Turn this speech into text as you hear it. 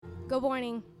Good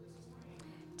morning.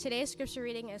 Today's scripture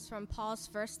reading is from Paul's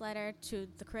first letter to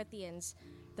the Corinthians,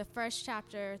 the first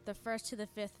chapter, the first to the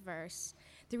fifth verse.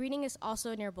 The reading is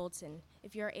also in your bulletin.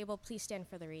 If you are able, please stand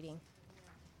for the reading.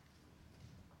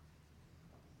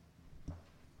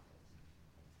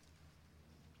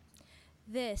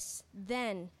 This,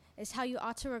 then, is how you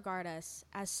ought to regard us,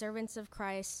 as servants of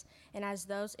Christ and as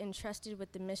those entrusted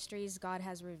with the mysteries God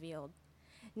has revealed.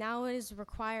 Now it is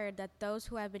required that those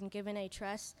who have been given a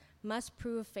trust must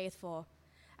prove faithful.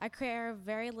 I care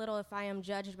very little if I am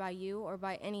judged by you or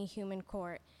by any human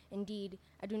court. Indeed,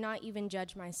 I do not even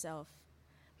judge myself.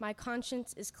 My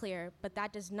conscience is clear, but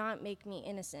that does not make me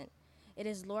innocent. It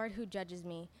is Lord who judges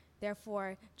me.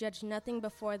 Therefore, judge nothing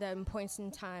before the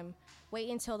appointed time. Wait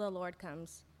until the Lord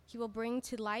comes. He will bring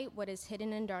to light what is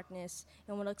hidden in darkness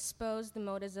and will expose the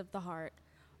motives of the heart.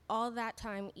 All that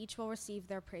time, each will receive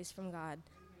their praise from God.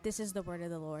 This is the word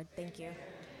of the Lord. Thank you.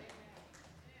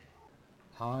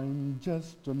 I'm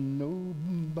just a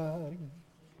nobody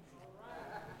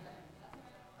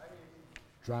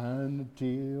trying to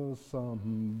tell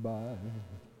somebody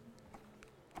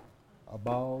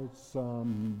about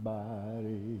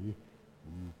somebody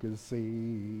who can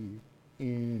save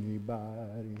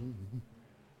anybody.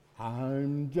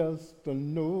 I'm just a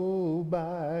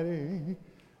nobody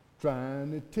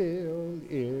trying to tell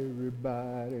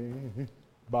everybody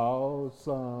about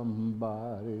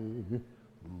somebody who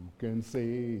can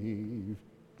save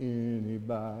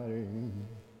anybody.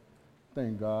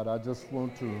 Thank God. I just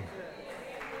want to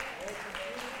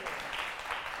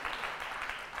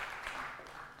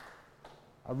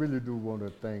I really do want to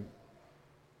thank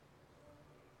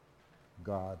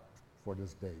God for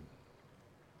this day.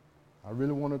 I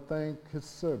really want to thank his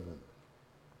servant,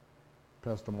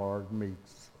 Pastor Mark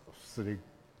Meeks of City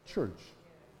Church.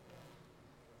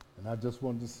 And I just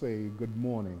want to say good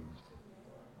morning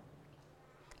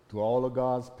to all of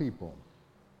God's people.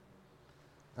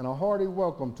 And a hearty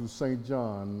welcome to St.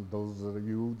 John, those of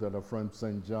you that are from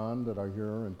St. John that are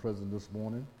here and present this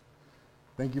morning.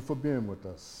 Thank you for being with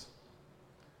us.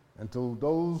 And to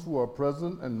those who are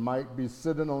present and might be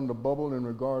sitting on the bubble in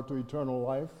regard to eternal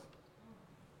life,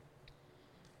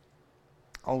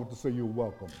 I want to say you're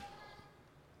welcome.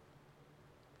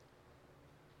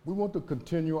 We want to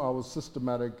continue our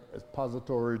systematic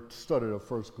expository study of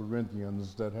 1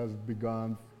 Corinthians that has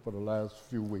begun for the last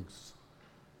few weeks.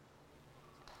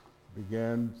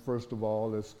 Began, first of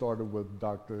all, it started with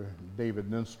Dr.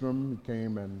 David Lindstrom. He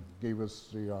came and gave us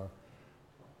the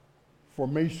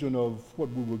formation of what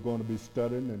we were going to be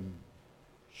studying and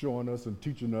showing us and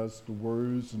teaching us the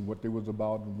words and what they was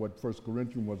about and what 1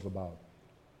 Corinthians was about.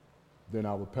 Then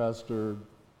our pastor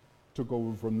took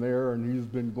over from there, and he's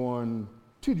been going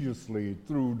tediously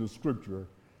through the scripture,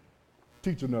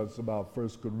 teaching us about 1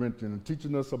 Corinthians, and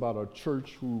teaching us about a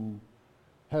church who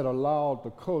had allowed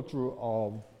the culture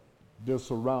of their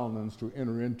surroundings to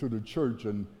enter into the church.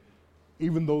 And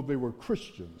even though they were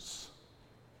Christians,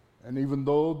 and even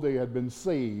though they had been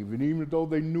saved, and even though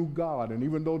they knew God, and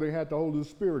even though they had the Holy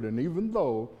Spirit, and even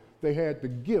though they had the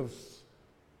gifts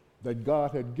that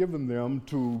God had given them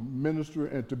to minister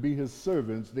and to be his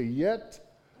servants, they yet,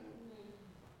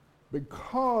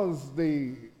 because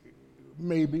they,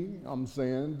 maybe, I'm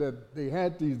saying, that they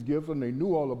had these gifts and they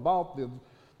knew all about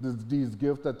these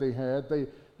gifts that they had,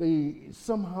 they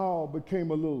somehow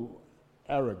became a little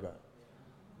arrogant.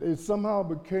 They somehow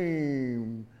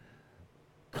became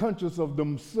conscious of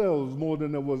themselves more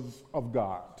than it was of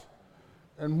God.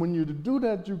 And when you do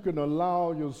that, you can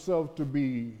allow yourself to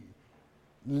be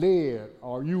led,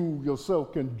 or you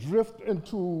yourself can drift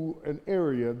into an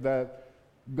area that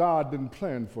God didn't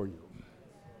plan for you.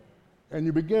 And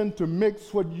you begin to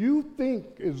mix what you think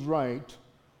is right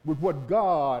with what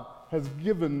God has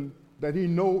given that he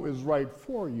know is right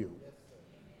for you.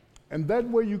 And that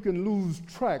way you can lose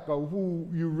track of who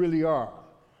you really are.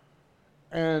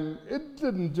 And it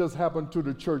didn't just happen to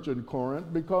the church in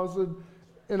Corinth, because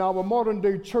in our modern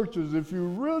day churches, if you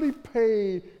really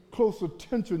pay close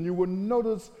attention, you will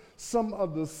notice some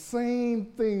of the same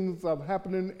things are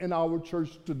happening in our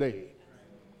church today.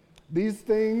 These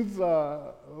things,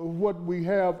 what we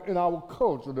have in our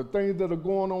culture, the things that are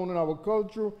going on in our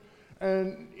culture,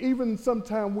 and even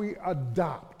sometimes we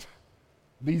adopt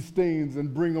these things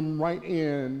and bring them right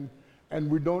in,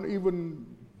 and we don't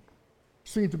even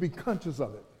seem to be conscious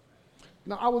of it.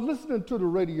 Now, I was listening to the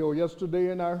radio yesterday,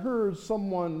 and I heard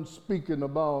someone speaking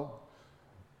about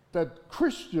that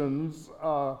Christians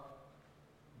are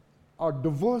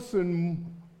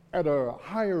divorcing at a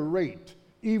higher rate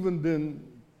even than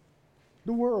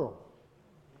the world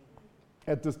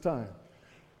at this time.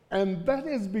 And that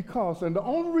is because, and the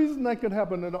only reason that could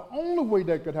happen, and the only way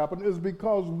that could happen is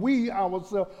because we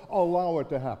ourselves allow it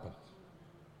to happen.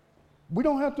 We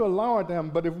don't have to allow it to happen,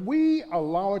 but if we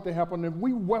allow it to happen, if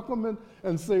we welcome it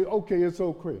and say, okay, it's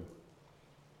okay.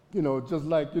 Just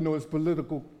like, it's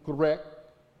political correct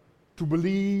to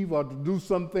believe or to do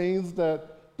some things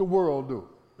that the world do.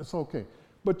 It's okay.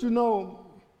 But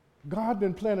God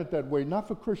didn't plan it that way, not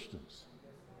for Christians.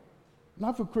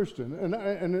 Not for Christians.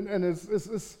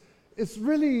 And it's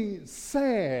really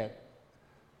sad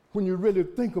when you really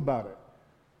think about it.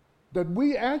 That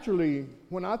we actually,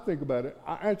 when I think about it,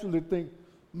 I actually think,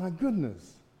 my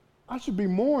goodness, I should be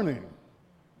mourning.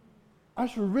 I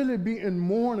should really be in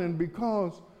mourning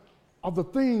because of the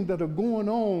things that are going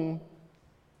on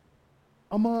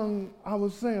among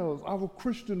ourselves, our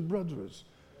Christian brothers,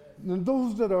 and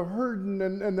those that are hurting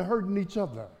and hurting each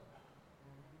other.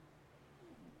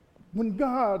 When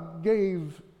God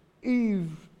gave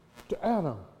Eve to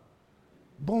Adam,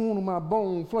 bone of my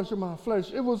bone, flesh of my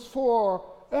flesh, it was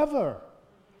forever.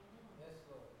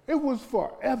 It was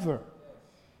forever.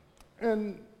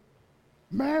 And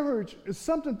marriage is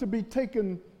something to be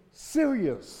taken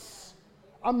serious.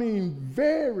 I mean,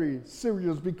 very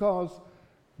serious, because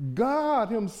God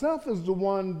himself is the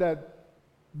one that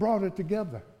brought it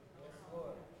together.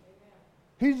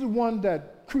 He's the one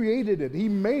that created it. He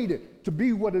made it to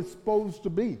be what it's supposed to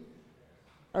be.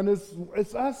 And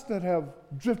it's us that have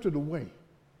drifted away.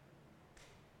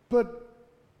 But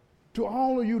to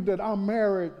all of you that are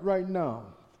married right now,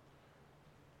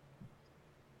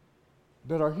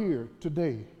 that are here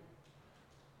today,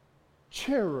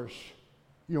 cherish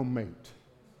your mate.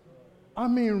 I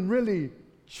mean, really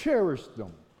cherish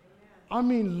them. I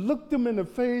mean, look them in the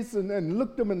face and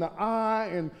look them in the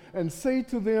eye and say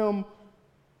to them,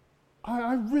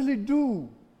 I really do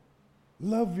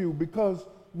love you, because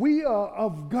we are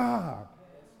of God.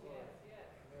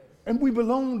 And we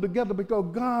belong together because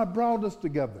God brought us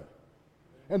together.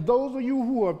 And those of you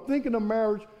who are thinking of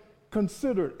marriage,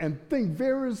 consider and think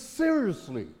very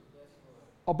seriously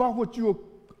about what you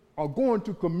are going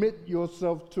to commit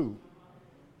yourself to.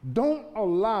 Don't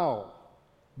allow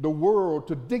the world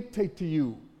to dictate to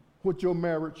you what your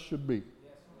marriage should be.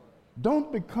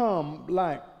 Don't become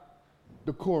like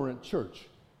the Corinth church.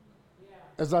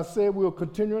 As I said, we'll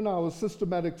continue in our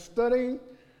systematic study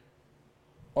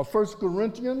of 1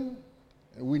 Corinthians,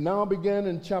 and we now begin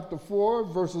in chapter 4,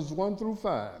 verses 1 through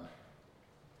 5.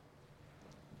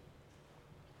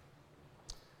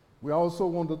 We also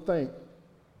want to thank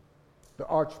the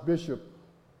Archbishop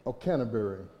of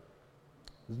Canterbury.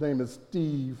 His name is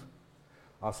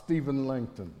Stephen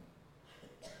Langton.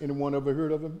 Anyone ever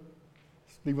heard of him?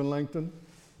 Stephen Langton?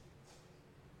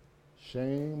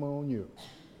 Shame on you.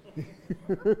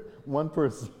 One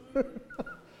person.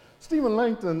 Stephen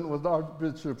Langton was the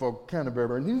Archbishop of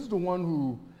Canterbury, and he's the one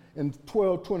who, in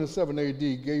 1227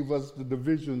 AD, gave us the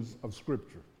divisions of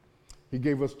Scripture. He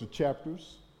gave us the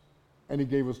chapters, and he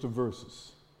gave us the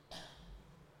verses.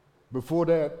 Before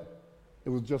that, it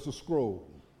was just a scroll.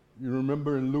 You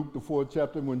remember in Luke, the 4th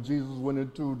chapter, when Jesus went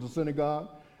into the synagogue,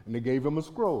 and they gave him a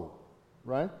scroll,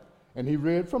 right? And he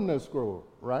read from that scroll,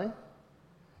 right?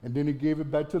 And then he gave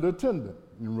it back to the attendant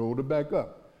and rolled it back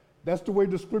up. That's the way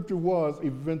the Scripture was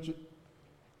eventually,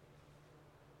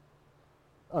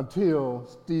 until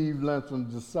Steve Langton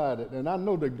decided, and I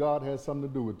know that God has something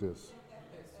to do with this,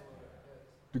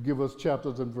 to give us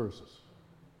chapters and verses.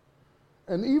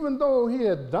 And even though he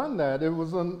had done that, it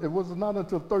was not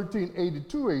until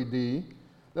 1382 AD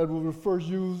that it was first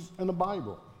used in the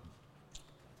Bible,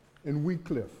 in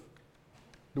Wycliffe,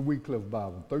 the Wycliffe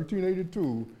Bible.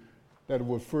 1382, that it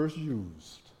was first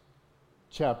used,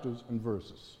 chapters and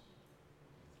verses.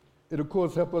 It, of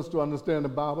course, helps us to understand the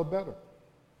Bible better.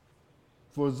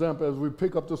 For example, as we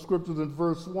pick up the scriptures in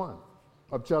verse 1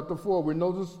 of chapter 4, we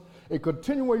notice a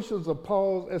continuation of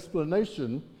Paul's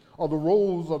explanation of the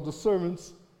roles of the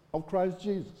servants of Christ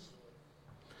Jesus.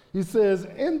 He says,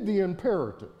 in the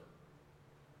imperative,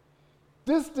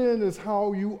 this then is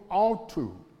how you ought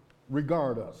to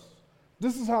regard us.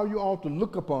 This is how you ought to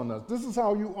look upon us. This is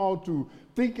how you ought to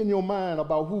think in your mind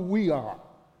about who we are.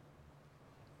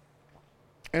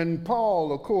 And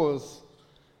Paul, of course,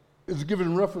 is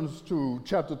giving reference to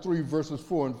chapter 3, verses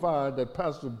 4 and 5 that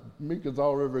Pastor Meek has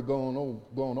already gone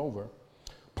over.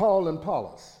 Paul and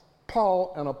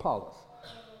Apollos.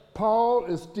 Paul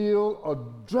is still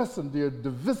addressing the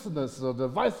divisiveness or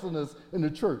divisiveness in the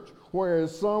church,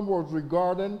 whereas some was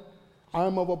regarding,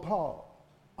 I'm of Apollos,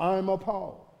 I'm of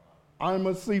Paul, I'm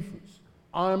of Cephas,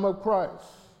 I'm of Christ.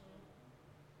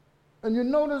 And you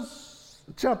notice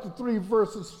chapter 3,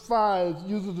 verses 5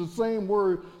 uses the same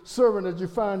word servant as you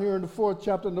find here in the 4th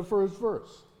chapter in the 1st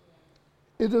verse.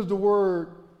 It is the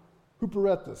word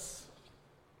huperetes,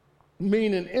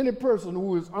 meaning any person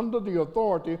who is under the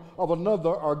authority of another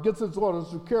or gets his orders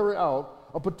to carry out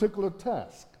a particular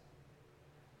task.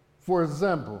 For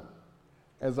example,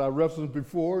 as I referenced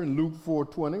before in Luke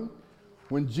 4:20,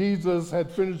 when Jesus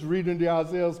had finished reading the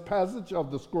Isaiah's passage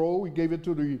of the scroll, he gave it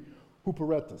to the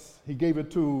huperetes. He gave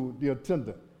it to the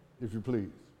attendant, if you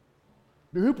please.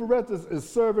 The huperetes is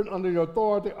serving under the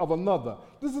authority of another.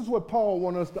 This is what Paul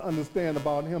wants us to understand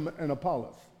about him and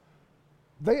Apollos.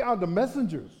 They are the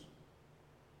messengers.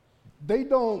 They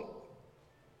don't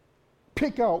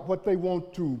pick out what they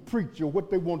want to preach or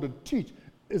what they want to teach.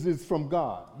 It is from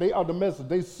God. They are the message.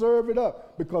 They serve it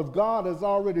up because God has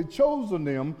already chosen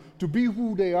them to be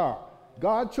who they are.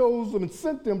 God chose them and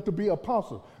sent them to be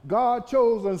apostles. God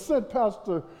chose and sent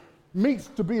Pastor Meeks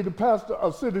to be the pastor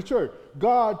of City Church.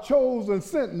 God chose and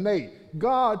sent Nate.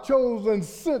 God chose and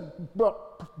sent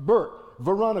Bert,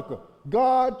 Veronica.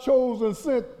 God chose and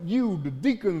sent you, the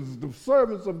deacons, the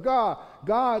servants of God.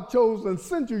 God chose and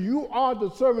sent you. You are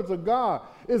the servants of God.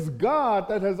 It's God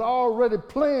that has already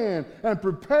planned and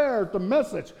prepared the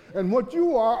message. And what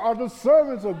you are the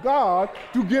servants of God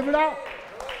to give it out.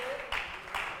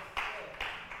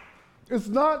 It's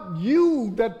not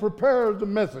you that prepares the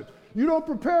message. You don't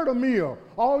prepare the meal.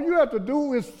 All you have to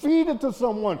do is feed it to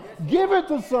someone. Give it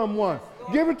to someone.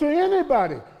 Give it to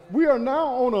anybody. We are now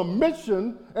on a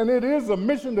mission, and it is a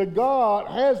mission that God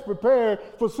has prepared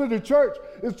for City Church,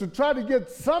 is to try to get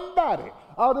somebody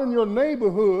out in your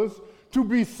neighborhoods to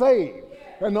be saved.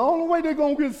 And the only way they're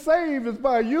going to get saved is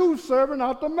by you serving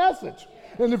out the message.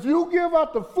 And if you give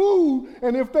out the food,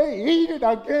 and if they eat it,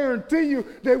 I guarantee you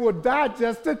they will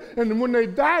digest it. And when they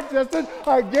digest it,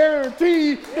 I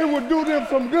guarantee it will do them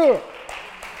some good.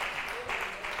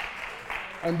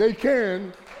 And they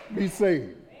can be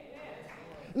saved.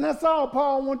 And that's all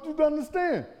Paul wants you to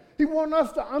understand. He wants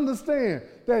us to understand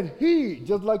that he,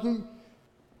 just like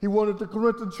he wanted the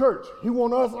Corinthian church, he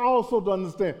wants us also to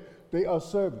understand they are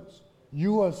servants.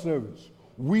 You are servants.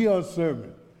 We are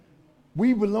servants.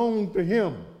 We belong to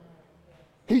him.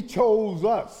 He chose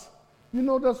us. You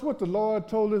know, that's what the Lord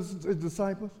told his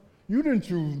disciples. You didn't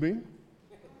choose me.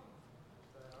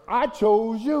 I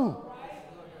chose you.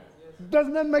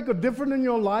 Doesn't that make a difference in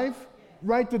your life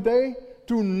right today?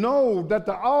 To know that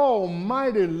the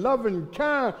almighty, loving,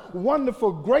 kind,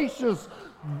 wonderful, gracious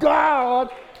God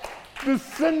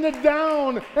descended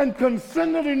down and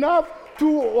consented enough to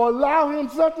allow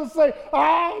himself to say,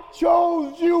 I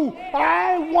chose you.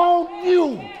 I want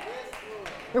you.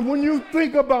 And when you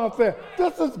think about that,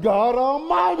 this is God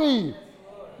Almighty,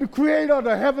 the creator of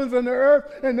the heavens and the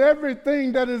earth and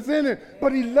everything that is in it.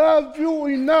 But he loves you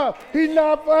enough. He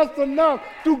loved us enough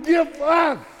to give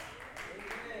us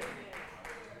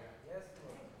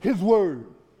his word.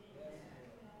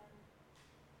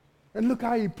 And look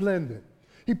how he planned it.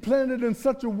 He planned it in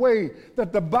such a way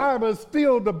that the Bible is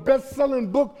still the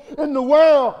best-selling book in the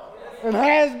world, and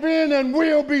has been and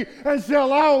will be and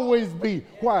shall always be.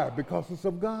 Why? Because it's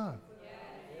of God.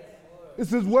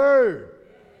 It's his word,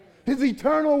 his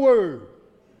eternal word.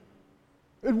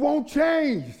 It won't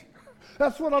change.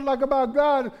 That's what I like about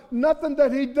God. Nothing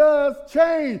that he does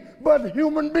change but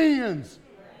human beings.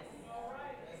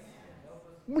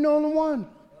 We're the only one.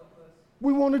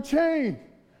 We want to change.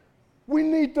 We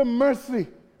need the mercy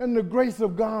and the grace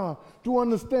of God to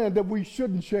understand that we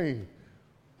shouldn't change.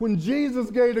 When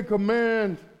Jesus gave the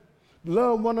command,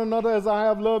 love one another as I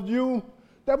have loved you,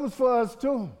 that was for us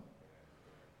too.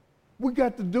 We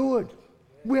got to do it.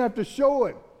 We have to show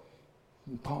it.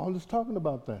 And Paul is talking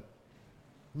about that.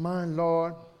 My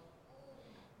Lord.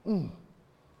 But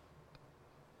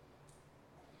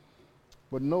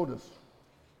notice,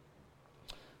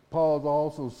 Paul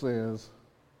also says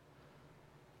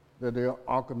that they are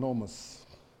oikonomos,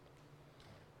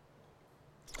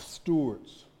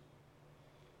 stewards,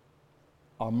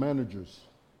 are managers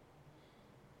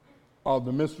of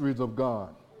the mysteries of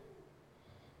God.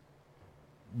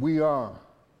 We are.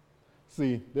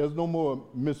 See, there's no more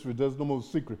mystery, there's no more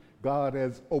secret. God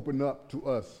has opened up to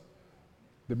us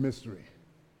the mystery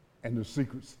and the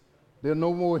secrets. They're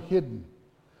no more hidden.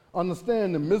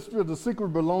 Understand, the mystery of the secret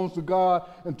belongs to God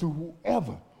and to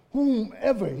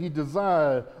whomever he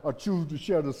desires or chooses to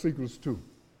share the secrets to.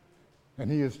 And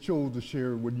he has chosen to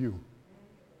share it with you.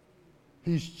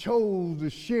 He's chosen to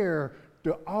share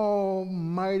the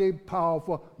almighty,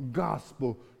 powerful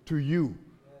gospel to you.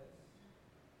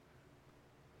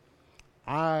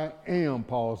 I am,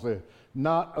 Paul said,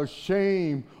 not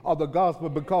ashamed of the gospel,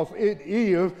 because it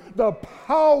is the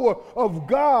power of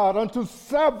God unto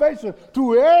salvation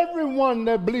to everyone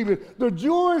that believeth, the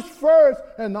Jewish first,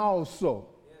 and also.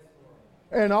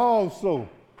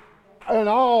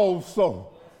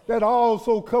 That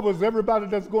also covers everybody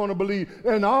that's going to believe,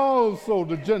 and also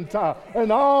the Gentile,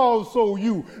 and also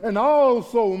you, and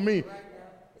also me.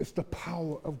 It's the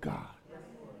power of God.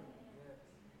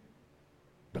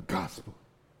 The gospel.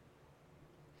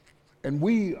 And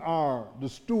we are the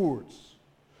stewards.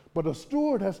 But a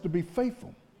steward has to be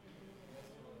faithful.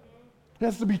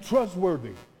 Has to be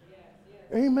trustworthy.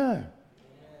 Amen.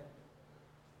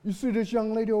 You see this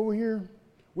young lady over here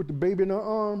with the baby in her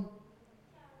arm?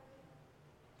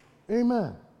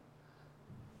 Amen.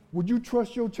 Would you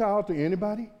trust your child to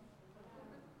anybody?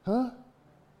 Huh?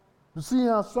 You see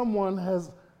how someone has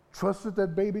trusted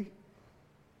that baby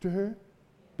to her?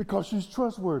 Because she's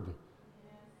trustworthy.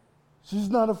 She's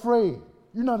not afraid.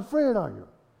 You're not afraid, are you?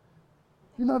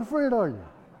 You're not afraid, are you?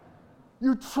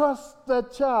 You trust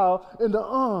that child in the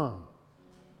arm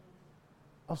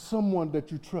of someone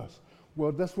that you trust.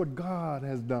 Well, that's what God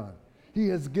has done. He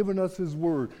has given us his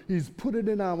word. He's put it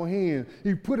in our hand.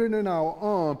 He put it in our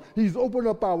arm. He's opened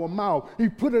up our mouth. He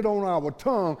put it on our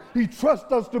tongue. He trusts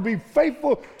us to be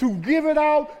faithful to give it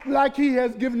out like he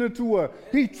has given it to us.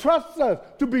 He trusts us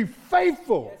to be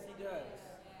faithful. Yes, he does.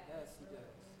 Yes, he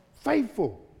does.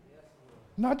 Faithful.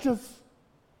 Not just,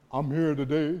 I'm here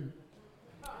today.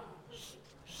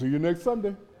 See you next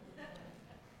Sunday.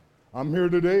 I'm here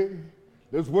today.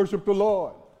 Let's worship the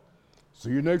Lord.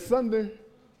 See you next Sunday.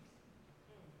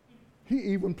 He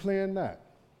even planned that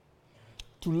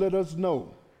to let us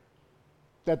know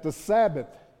that the Sabbath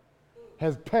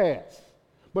has passed,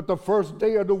 but the first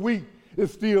day of the week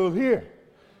is still here,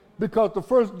 because the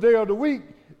first day of the week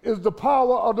is the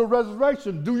power of the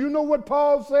resurrection. Do you know what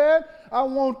Paul said? I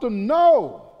want to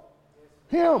know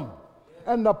him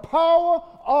and the power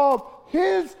of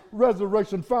his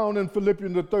resurrection, found in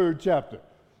Philippians, the 3rd chapter.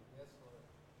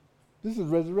 This is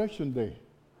Resurrection Day.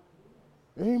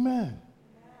 Amen.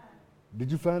 Did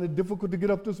you find it difficult to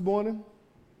get up this morning?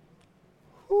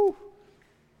 Whew.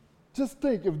 Just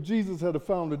think if Jesus had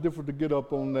found it difficult to get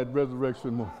up on that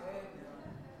resurrection morning.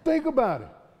 Think about it.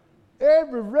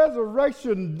 Every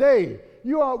resurrection day,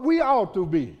 we ought to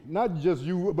be, not just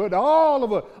you, but all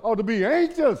of us ought to be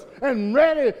anxious and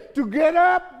ready to get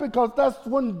up, because that's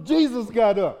when Jesus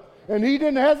got up. And he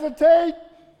didn't hesitate.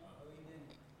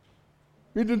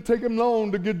 It didn't take him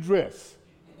long to get dressed.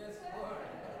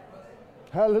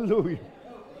 Hallelujah.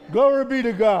 Glory be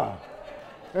to God.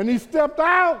 And he stepped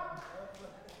out.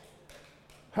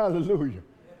 Hallelujah.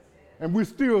 And we're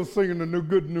still singing the new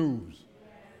good news.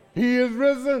 He is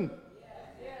risen.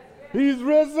 He's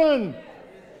risen.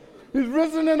 He's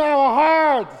risen in our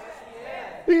hearts.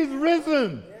 He's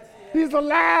risen. He's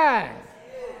alive.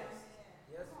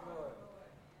 Yes, Lord.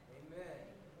 Amen.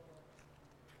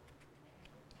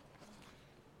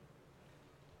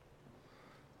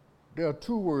 There are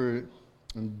two words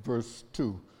in verse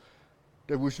 2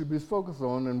 that we should be focused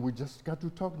on, and we just got through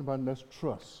talking about, and that's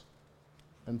trust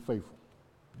and faithful.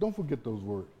 Don't forget those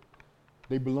words.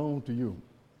 They belong to you.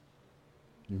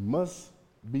 You must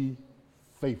be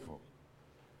faithful.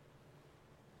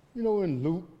 You know, in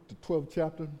Luke, the 12th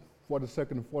chapter,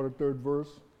 42nd and 43rd verse,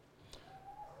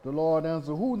 the Lord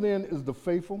answered, "Who then is the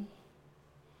faithful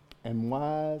and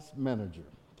wise manager,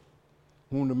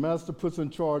 whom the master puts in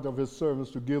charge of his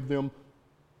servants to give them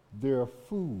their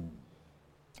food,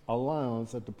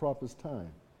 allowance at the proper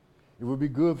time? It would be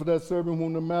good for that servant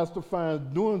whom the master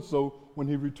finds doing so when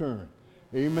he returns."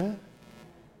 Amen?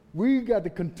 We got to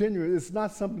continue. It's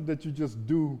not something that you just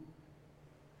do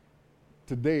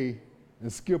today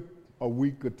and skip a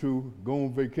week or two, go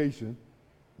on vacation,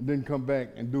 and then come back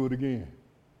and do it again.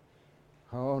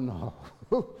 Oh, no.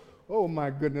 Oh, my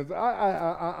goodness.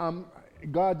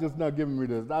 God just not giving me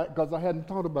this, because I hadn't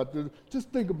thought about this. Just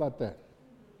think about that.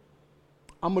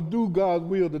 I'm going to do God's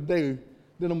will today,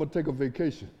 then I'm going to take a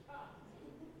vacation.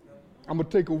 I'm going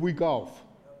to take a week off.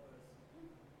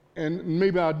 And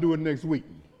maybe I'll do it next week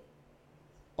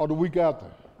or the week after.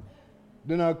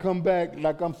 Then I'll come back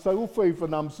like I'm so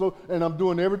faithful, and I'm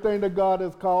doing everything that God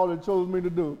has called and chose me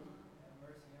to do.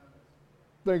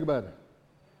 Think about it.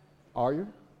 Are you?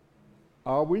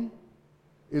 Are we?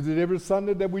 Is it every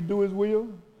Sunday that we do his will?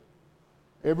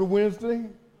 Every Wednesday?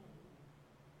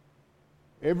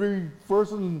 Every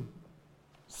first and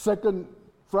second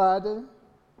Friday?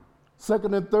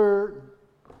 Second and third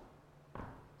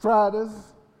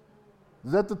Fridays?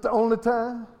 Is that the only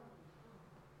time?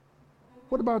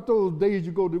 What about those days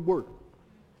you go to work?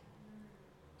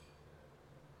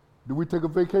 Do we take a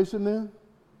vacation then?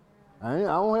 I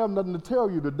don't have nothing to tell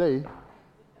you today.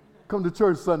 Come to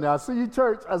church Sunday. I see you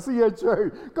church. I see you at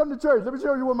church. Come to church. Let me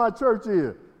show you what my church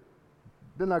is.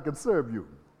 Then I can serve you.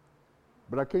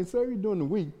 But I can't serve you during the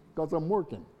week because I'm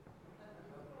working.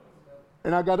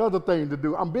 And I got other things to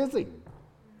do. I'm busy.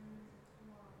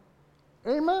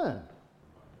 Amen.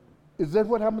 Is that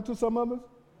what happened to some of us?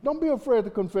 Don't be afraid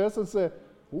to confess and say,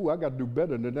 ooh, I got to do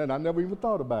better than that. I never even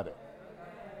thought about it.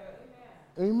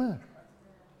 Amen.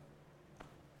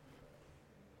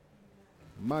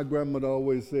 My grandmother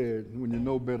always said, when you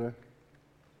know better,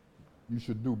 you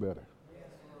should do better.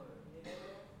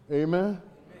 Amen?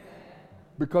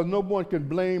 Because no one can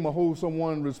blame or hold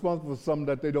someone responsible for something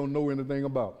that they don't know anything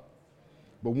about.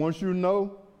 But once you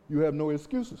know, you have no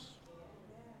excuses.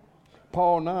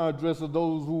 Paul now addresses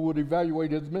those who would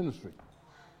evaluate his ministry.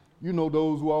 You know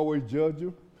those who always judge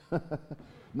you.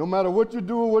 No matter what you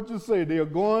do or what you say, they are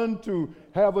going to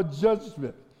have a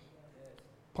judgment.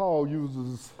 Paul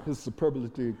uses his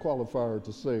superlative qualifier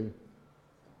to say,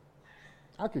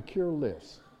 I could care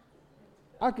less.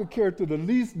 I could care to the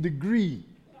least degree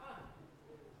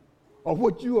of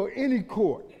what you or any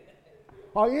court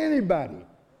or anybody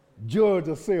judge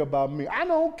or say about me. I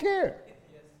don't care.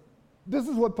 This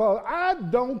is what Paul, I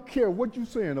don't care what you're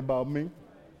saying about me.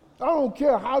 I don't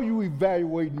care how you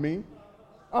evaluate me.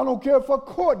 I don't care if a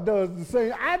court does the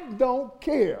same. I don't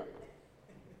care.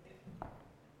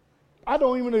 I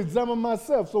don't even examine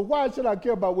myself, so why should I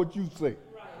care about what you say?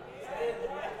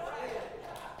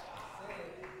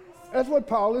 That's what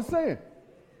Paul is saying.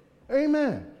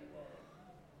 Amen.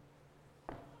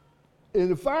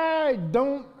 And if I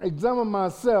don't examine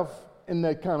myself in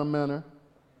that kind of manner,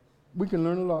 we can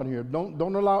learn a lot here. Don't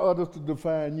allow others to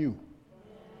define you.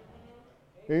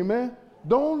 Amen.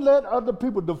 Don't let other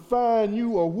people define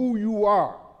you or who you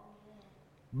are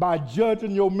by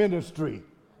judging your ministry.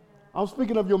 I'm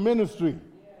speaking of your ministry.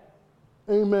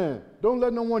 Amen. Don't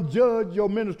let no one judge your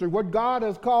ministry. What God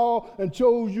has called and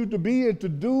chose you to be and to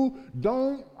do,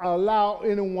 don't allow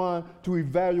anyone to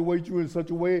evaluate you in such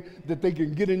a way that they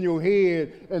can get in your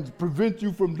head and prevent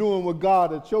you from doing what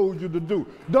God has chose you to do.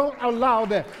 Don't allow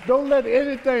that. Don't let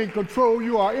anything control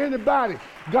you or anybody.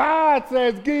 God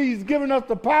says He's given us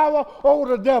the power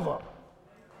over the devil.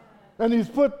 And He's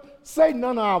put Satan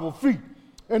under our feet.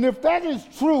 And if that is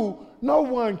true, no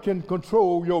one can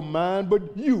control your mind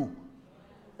but you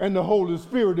and the Holy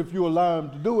Spirit if you allow Him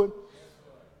to do it.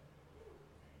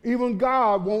 Even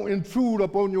God won't intrude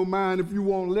upon your mind if you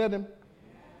won't let Him.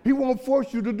 He won't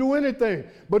force you to do anything.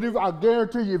 But I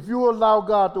guarantee you, if you allow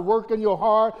God to work in your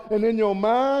heart and in your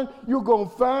mind, you're going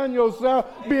to find yourself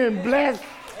being blessed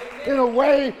in a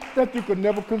way that you could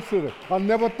never consider or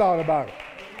never thought about it.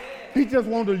 He just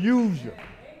wants to use you.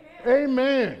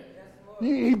 Amen.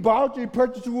 He bought you, he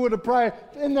purchased you with a price.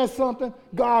 Isn't that something?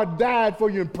 God died for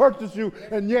you and purchased you,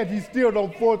 and yet He still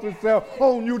don't force Himself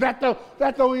on you. That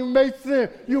don't even make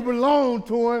sense. You belong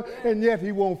to Him, and yet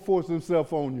He won't force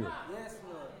Himself on you. Yes,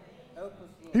 Lord. Help us,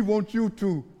 Lord. He wants you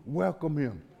to welcome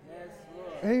Him. Yes,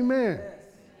 Lord. Amen.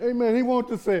 Yes. Amen. He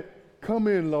wants to say, come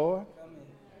in, Lord.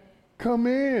 Come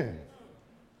in.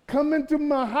 Come into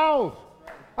my house.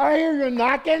 I hear you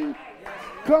knocking.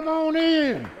 Come on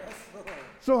in.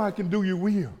 So I can do your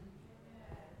will.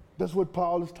 That's what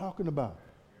Paul is talking about.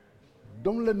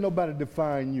 Don't let nobody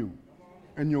define you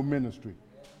and your ministry.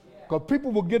 Because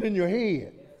people will get in your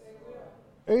head.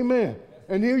 Amen.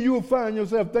 And here you will find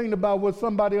yourself thinking about what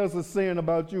somebody else is saying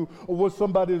about you or what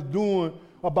somebody is doing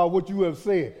about what you have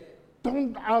said.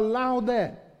 Don't allow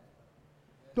that.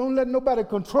 Don't let nobody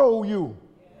control you.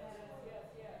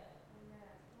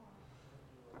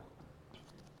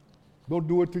 Don't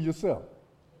do it to yourself.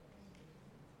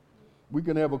 We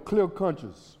can have a clear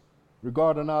conscience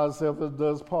regarding ourselves as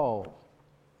does Paul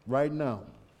right now.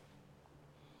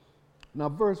 Now,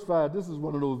 verse 5, this is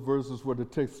one of those verses where the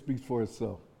text speaks for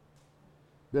itself.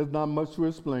 There's not much to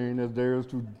explain as there is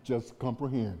to just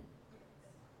comprehend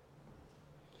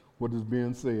what is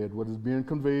being said, what is being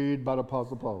conveyed by the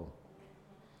Apostle Paul.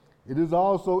 It is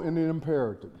also in the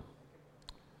imperative.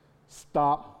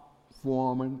 Stop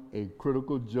forming a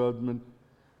critical judgment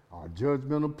or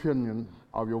judgment opinion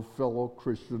of your fellow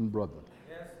Christian brother.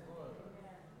 Yes, Lord.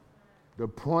 The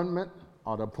appointment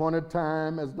or the appointed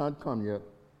time has not come yet.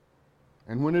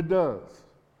 And when it does,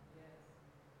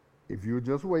 if you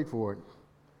just wait for it,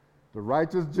 the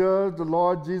righteous judge, the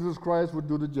Lord Jesus Christ, will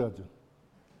do the judging.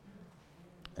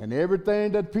 And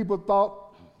everything that people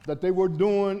thought that they were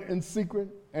doing in secret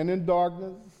and in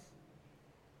darkness,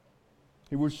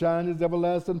 He will shine His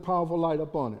everlasting powerful light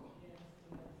upon it.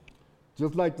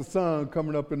 Just like the sun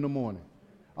coming up in the morning.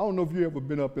 I don't know if you ever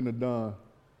been up in the dawn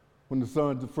when the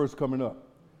sun's first coming up.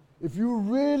 if you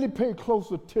really pay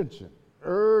close attention,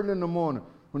 early in the morning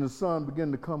when the sun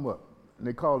begins to come up, and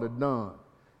they call it dawn,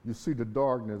 you see the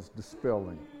darkness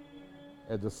dispelling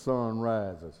as the sun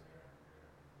rises.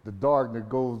 The darkness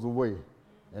goes away.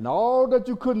 And all that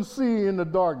you couldn't see in the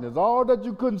darkness, all that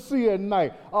you couldn't see at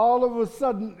night, all of a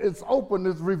sudden it's open,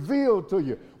 it's revealed to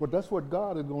you. Well, that's what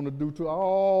God is going to do to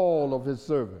all of his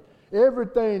servants.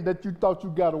 Everything that you thought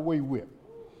you got away with,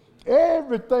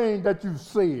 everything that you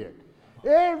said,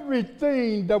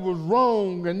 everything that was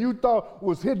wrong and you thought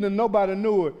was hidden and nobody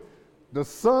knew it, the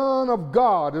Son of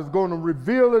God is going to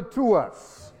reveal it to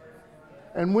us.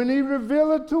 And when he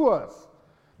reveals it to us,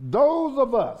 those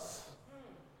of us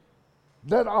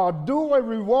that are due a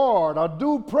reward, are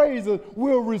due praises,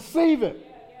 will receive it.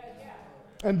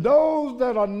 And those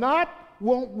that are not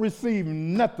won't receive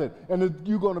nothing. And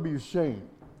you're going to be ashamed.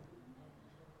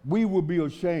 We will be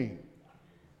ashamed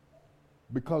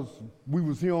because we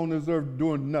was here on this earth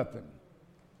doing nothing.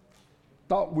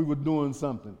 Thought we were doing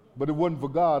something, but it wasn't for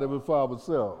God, it was for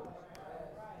ourselves.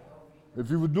 If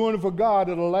you were doing it for God,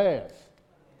 it'll last.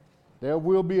 There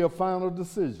will be a final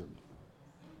decision.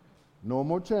 No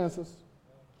more chances.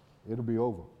 It'll be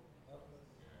over.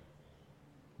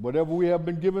 Whatever we have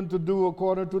been given to do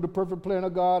according to the perfect plan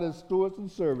of God as stewards and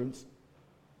servants,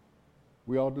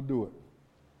 we ought to do it.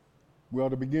 We ought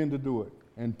to begin to do it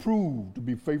and prove to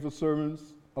be faithful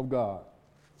servants of God.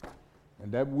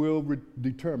 And that will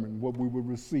determine what we will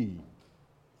receive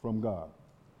from God.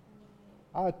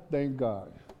 I thank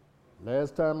God.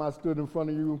 Last time I stood in front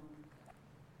of you,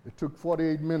 it took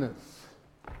 48 minutes.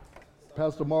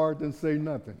 Pastor Mark didn't say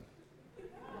nothing.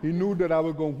 He knew that I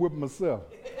was going to whip myself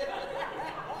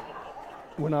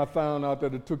when I found out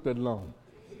that it took that long.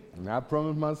 And I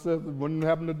promised myself it wouldn't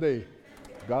happen today.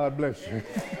 God bless you.